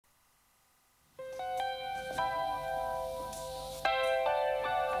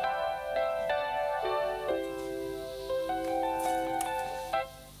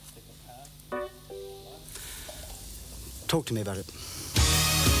Talk to me about it.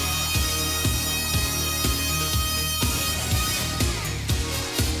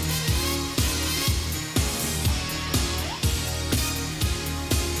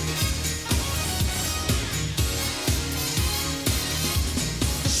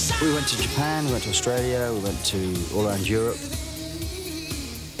 We went to Japan, we went to Australia, we went to all around Europe,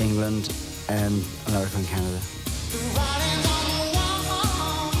 England, and America and Canada.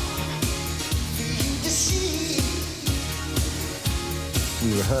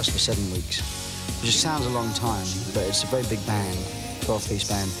 We rehearsed for 7 weeks, which sounds a long time, but it's a very big band, 12-piece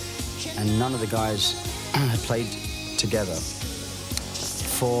band, and none of the guys had played together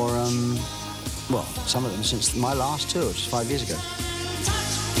for, well, some of them since my last tour, which was 5 years ago.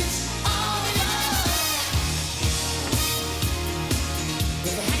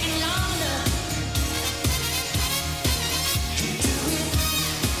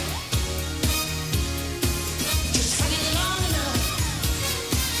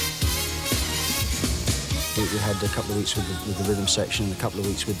 We had a couple of weeks with the rhythm section, a couple of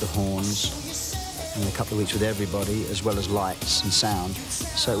weeks with the horns, and a couple of weeks with everybody, as well as lights and sound.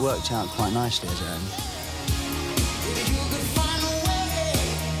 So it worked out quite nicely as it happened.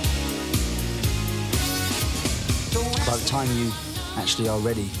 By the time you actually are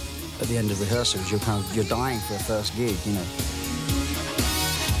ready at the end of rehearsals, you're dying for a first gig, you know.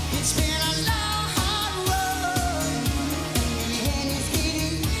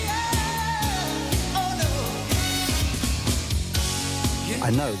 I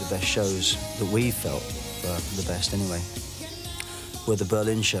know the best shows that we felt the best anyway were the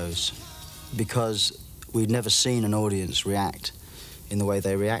Berlin shows, because we'd never seen an audience react in the way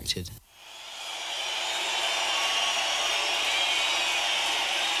they reacted.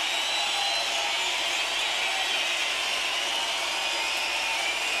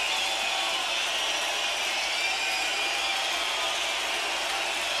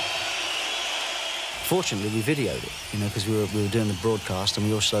 Fortunately, we videoed it, you know, because we were doing the broadcast, and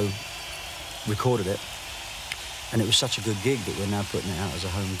we also recorded it. And it was such a good gig that we're now putting it out as a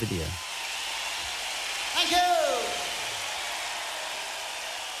home video. Thank you!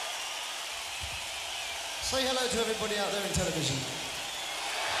 Say hello to everybody out there in television.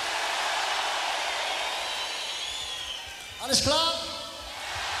 Alles klar?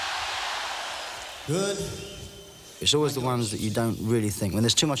 Good. It's always the ones that you don't really think. When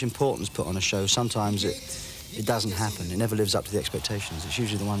there's too much importance put on a show, sometimes it doesn't happen. It never lives up to the expectations. It's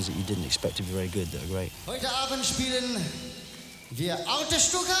usually the ones that you didn't expect to be very good that are great. Heute Abend spielen wir alte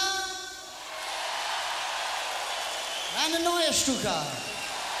Stuka, eine neue Stuka.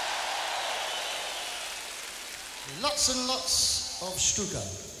 Lots and lots of Stuka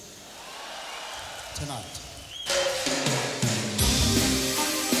tonight.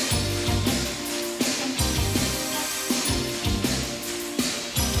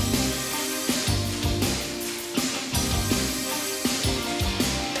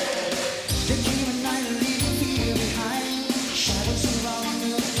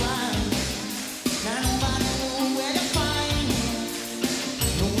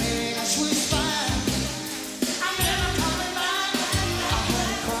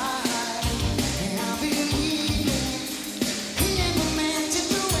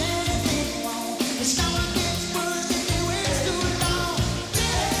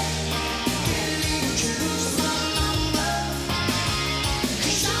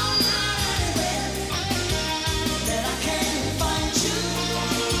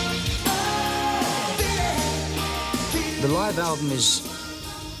 The live album is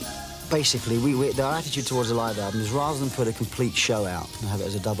basically, our attitude towards the live album is rather than put a complete show out and have it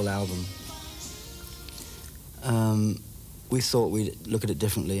as a double album, we thought we'd look at it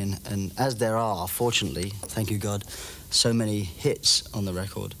differently, and as there are, fortunately, thank you God, so many hits on the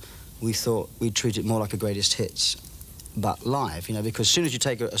record, we thought we'd treat it more like a greatest hits, but live, you know, because as soon as you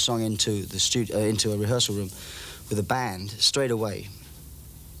take a song into the studio, into a rehearsal room with a band, straight away,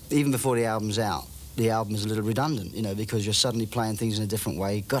 even before the album's out, the album is a little redundant, you know, because you're suddenly playing things in a different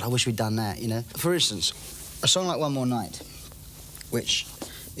way. God, I wish we'd done that, you know. For instance, a song like One More Night, which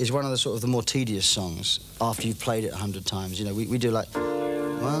is one of the sort of the more tedious songs after you've played it 100 times, you know, we do like,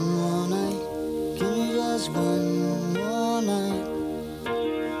 one more night, give me just one more night,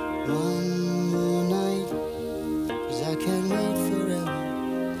 one more night, 'cause I can't wait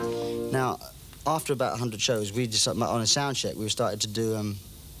forever. Now, after about 100 shows, we just, on a sound check, we started to do,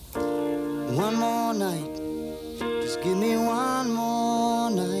 one more night, just give me one more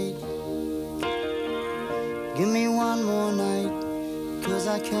night. Give me one more night, 'cause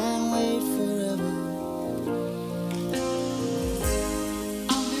I can't wait forever.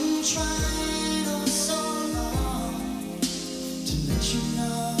 I've been trying oh so long You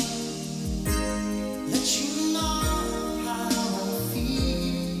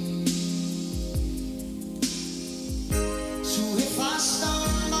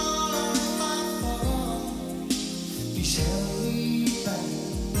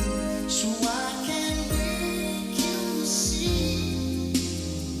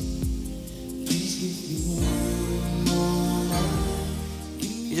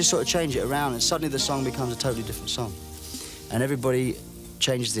just sort of change it around and suddenly the song becomes a totally different song. And everybody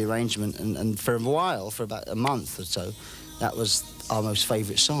changes the arrangement, and for a while, for about a month or so, that was our most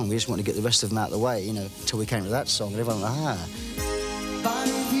favourite song. We just wanted to get the rest of them out of the way, you know, until we came to that song, and everyone went, ah. But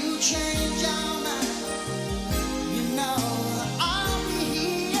if you change our mind, you know I'll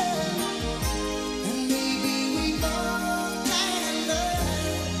be here, and maybe we both can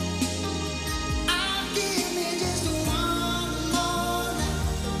learn. I'll give me just one more night.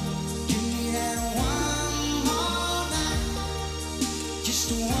 Give me that one more night.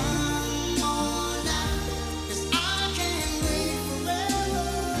 Just one more night. 'Cause I can't wait forever.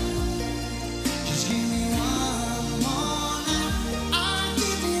 Just give me one more night. I'll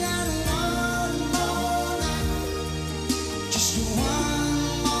give me that one more night. Just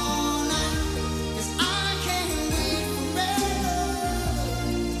one more night. 'Cause I can't wait forever.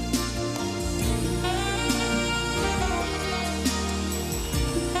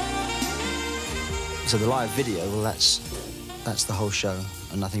 So the live video, well, that's the whole show,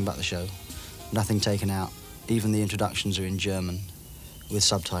 and nothing but the show. Nothing taken out. Even the introductions are in German, with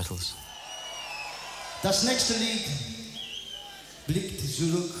subtitles. Das nächste Lied blickt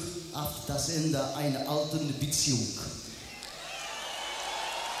zurück auf das Ende einer alten Beziehung.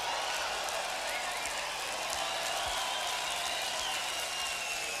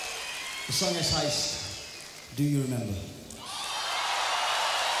 The song heißt Do You Remember?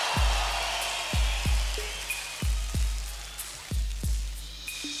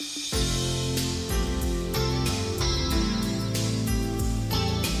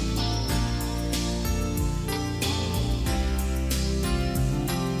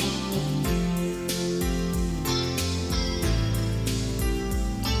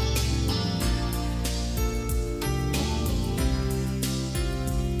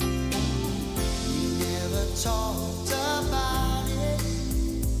 Talked about it,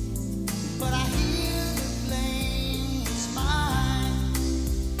 but I hear the blame is mine.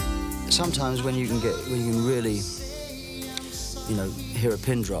 Sometimes when you can really, you know, hear a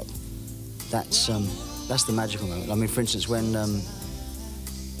pin drop, that's the magical moment. I mean, for instance, when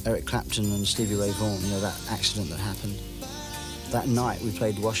Eric Clapton and Stevie Ray Vaughan, you know, that accident that happened, that night we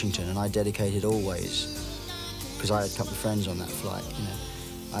played Washington, and I dedicated Always, because I had a couple of friends on that flight, you know,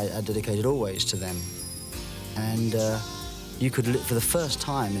 I dedicated Always to them. And you could, for the first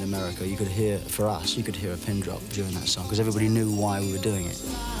time in America, you could hear, for us, you could hear a pin drop during that song, because everybody knew why we were doing it.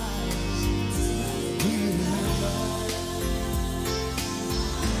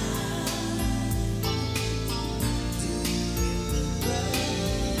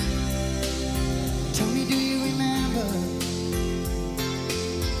 Tell me, do you remember?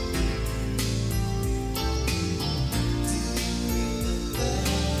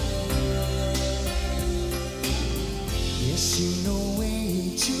 Yes, you know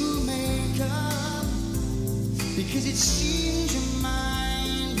way to make up, because it seems your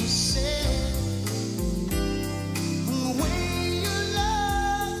mind was set on the way you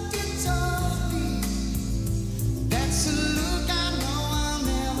looked at me. That's a look I know I'll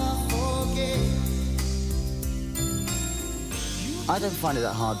never forget. I don't find it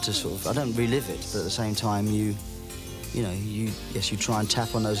that hard to sort of, I don't relive it, but at the same time, you know, yes, you try and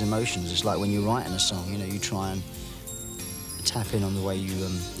tap on those emotions. It's like when you're writing a song, you know, you try and tap in on the way you,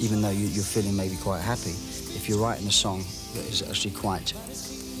 even though you're feeling maybe quite happy, if you're writing a song that is actually quite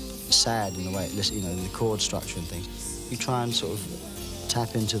sad in the way it, you know, the chord structure and things, you try and sort of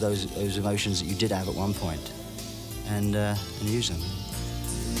tap into those emotions that you did have at one point, and use them.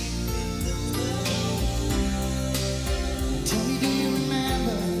 Tell me, do you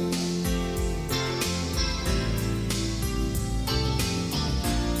remember?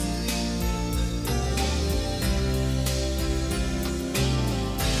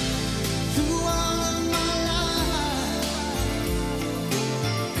 Through all of my life,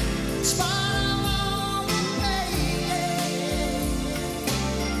 in spite of all the pain,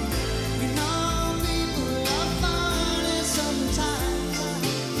 you know people are funny sometimes.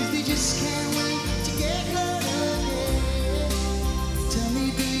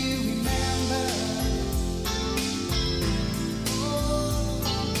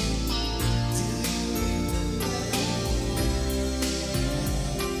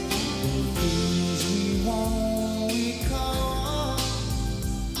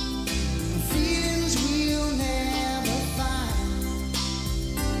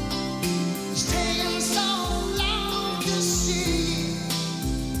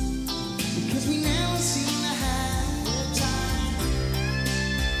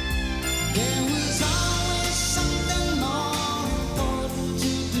 There was always something more important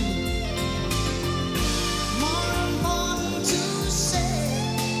to do, more important to say.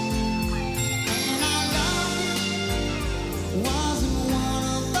 And our love wasn't one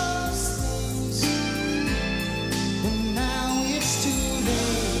of those things. But now it's too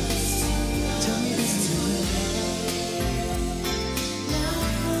late. Tell me this is too late. Now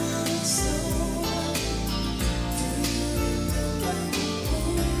it's so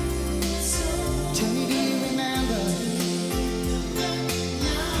tell me, do you remember?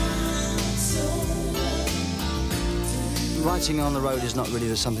 Writing on the road is not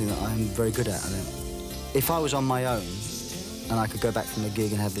really something that I'm very good at, I think. If I was on my own and I could go back from a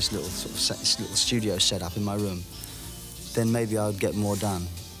gig and have this little sort of this little studio set up in my room, then maybe I would get more done.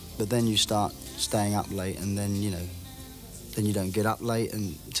 But then you start staying up late, and then, you know, then you don't get up late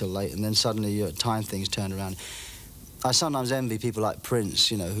until late, and then suddenly your time things turn around. I sometimes envy people like Prince,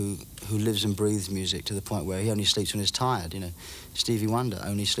 you know, who lives and breathes music to the point where he only sleeps when he's tired, you know. Stevie Wonder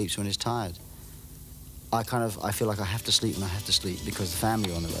only sleeps when he's tired. I feel like I have to sleep when I have to sleep because the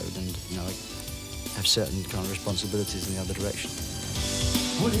family are on the road, and, you know, I have certain kind of responsibilities in the other direction.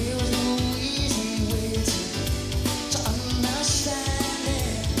 Well, there was no easy way to understand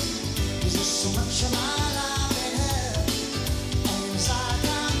it. There's just so much of my life in her, and as I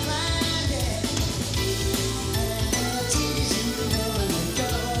can't find it. And it's easy to let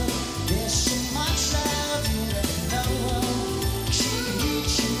go. There's so much love you never know. She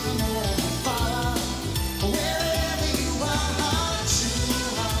reach you no matter how far. Wherever you are, two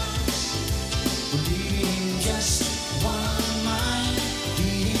hearts beating just one mind,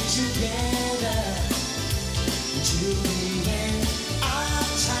 beating together till the end of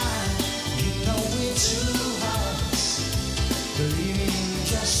time. You know we're two hearts believing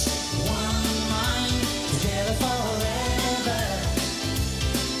just one mind, together forever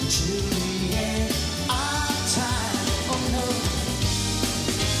till the end of time. Oh no.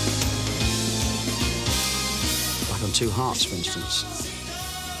 Like on Two Hearts, for instance,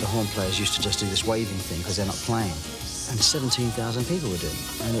 the horn players used to just do this waving thing because they're not playing. And 17,000 people were doing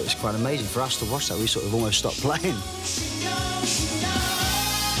it. And it was quite amazing for us to watch that. We sort of almost stopped playing. She knows,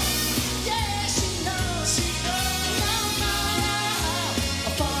 yeah, she knows, no matter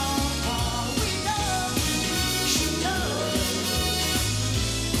how far we know, she knows.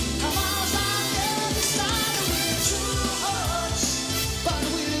 Come on, on every side we're two hearts, but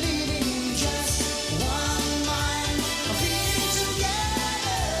we're living just one mind, beating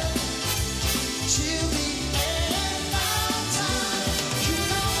together till the end of time. You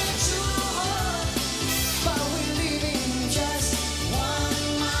know we're two hearts, but we're living just one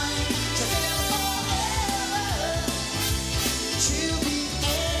mind, together forever till the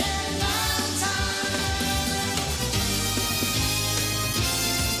end of time.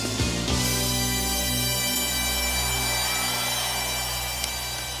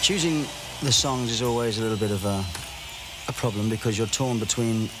 Choosing the songs is always a little bit of a problem because you're torn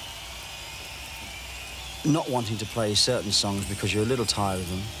between not wanting to play certain songs because you're a little tired of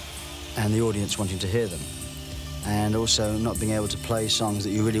them and the audience wanting to hear them, and also not being able to play songs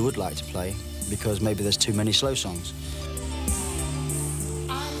that you really would like to play because maybe there's too many slow songs.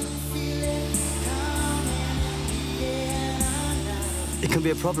 It can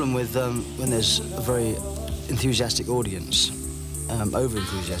be a problem with when there's a very enthusiastic audience,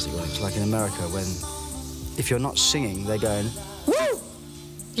 over-enthusiastic audience, like in America, when if you're not singing, they're going, woo!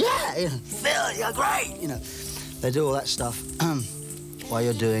 Yeah! You know, Phil, you're great! You know, they do all that stuff while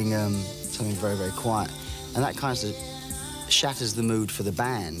you're doing something very, very quiet. And that kind of shatters the mood for the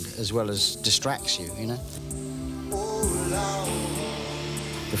band as well as distracts you, you know?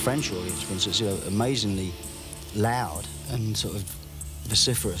 The French audience, for instance, you know, amazingly loud and sort of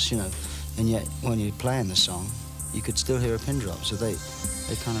vociferous, you know, and yet when you're playing the song, you could still hear a pin drop. So they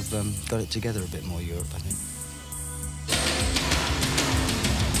kind of got it together a bit more, Europe, I think.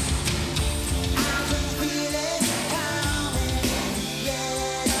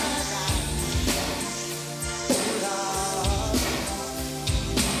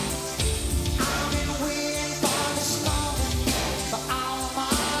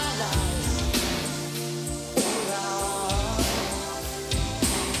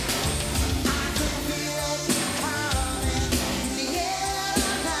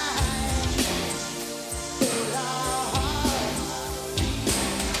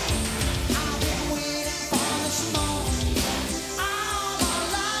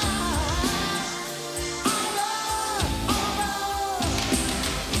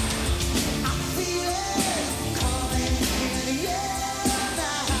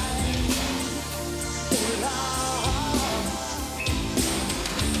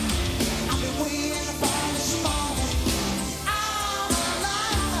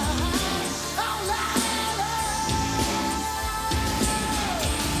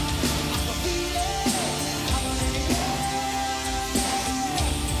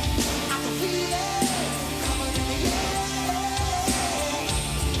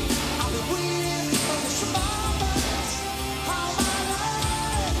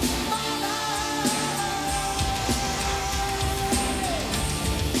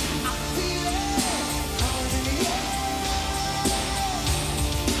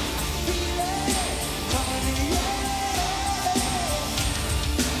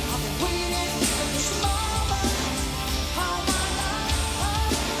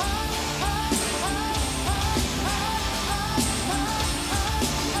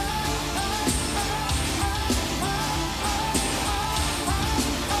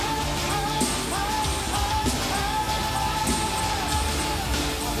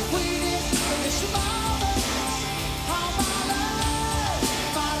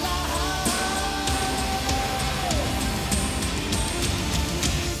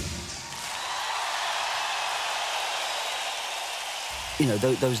 know,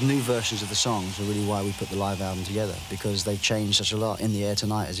 those new versions of the songs are really why we put the live album together, because they've changed such a lot. In the Air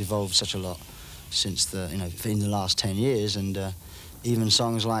Tonight has evolved such a lot since the, you know, in the last 10 years, and even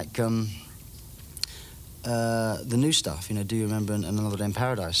songs like the new stuff, you know, Do You Remember Another Day in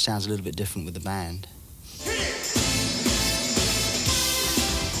Paradise sounds a little bit different with the band.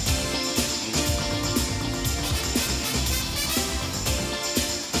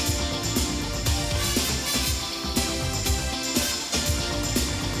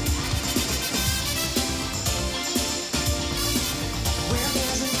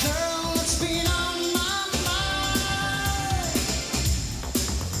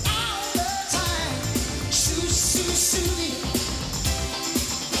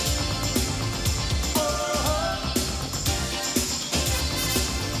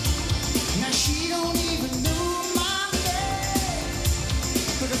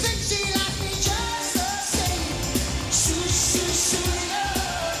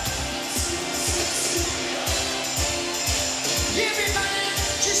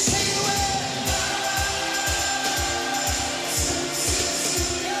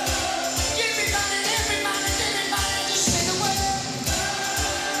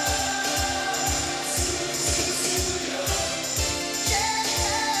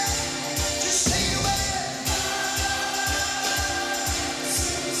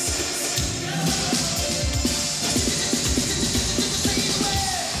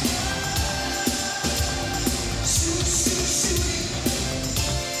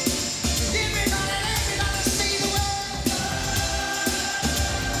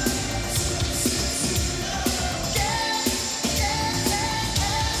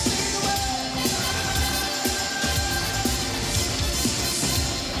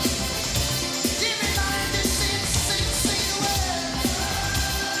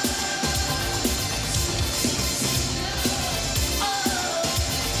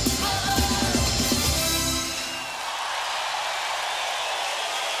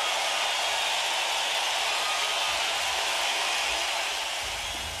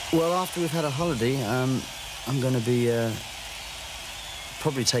 Well, after we've had a holiday, I'm going to be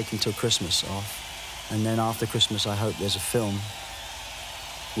probably taking till Christmas off, and then after Christmas I hope there's a film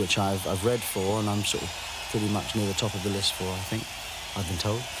which I've read for, and I'm sort of pretty much near the top of the list for, I think, I've been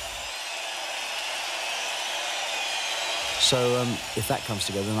told. So if that comes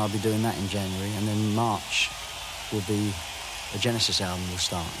together, then I'll be doing that in January, and then March will be a Genesis album will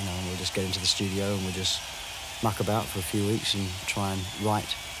start, you know, and we'll just get into the studio and we'll just muck about for a few weeks and try and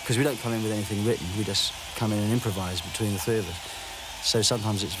write. Because we don't come in with anything written, we just come in and improvise between the three of us. So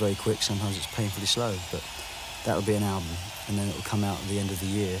sometimes it's very quick, sometimes it's painfully slow, but that'll be an album, and then it'll come out at the end of the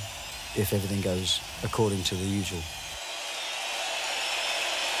year if everything goes according to the usual.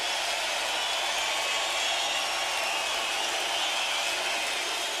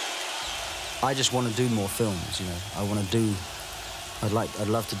 I just want to do more films, you know. I'd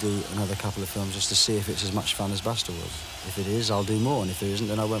love to do another couple of films just to see if it's as much fun as Buster was. If it is, I'll do more, and if there isn't,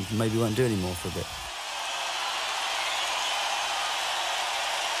 then I maybe won't do any more for a bit.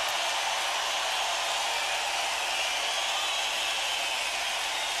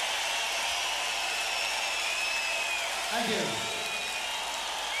 Thank you.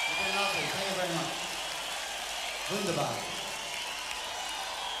 You've been lovely. Thank you very much. Wunderbar.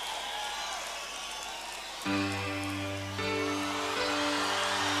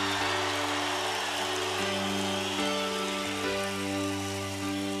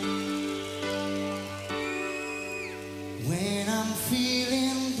 When I'm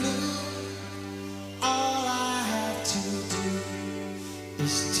feeling blue, all I have to do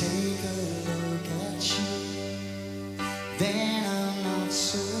is take a look at you. Then I'm not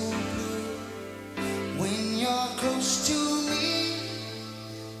so blue. When you're close to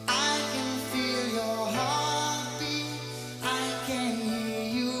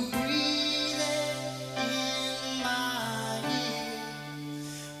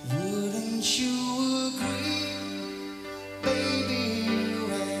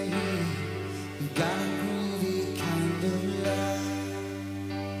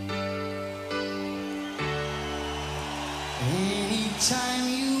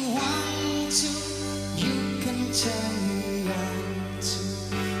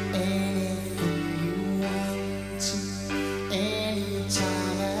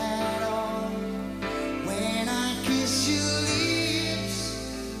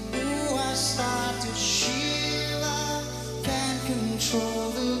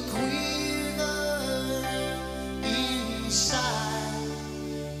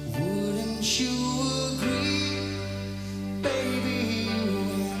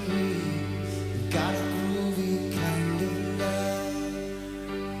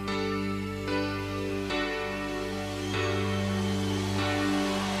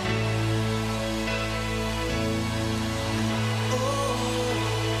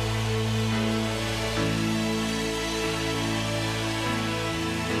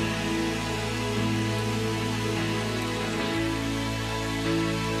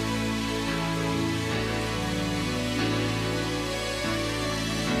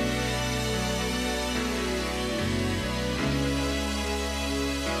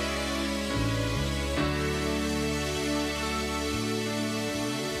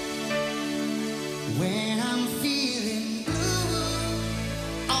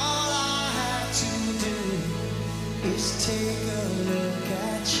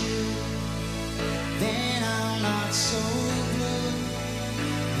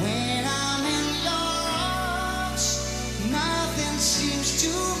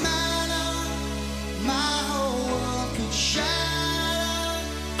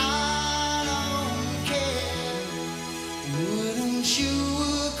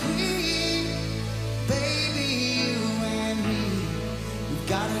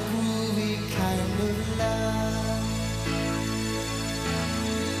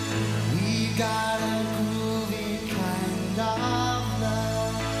got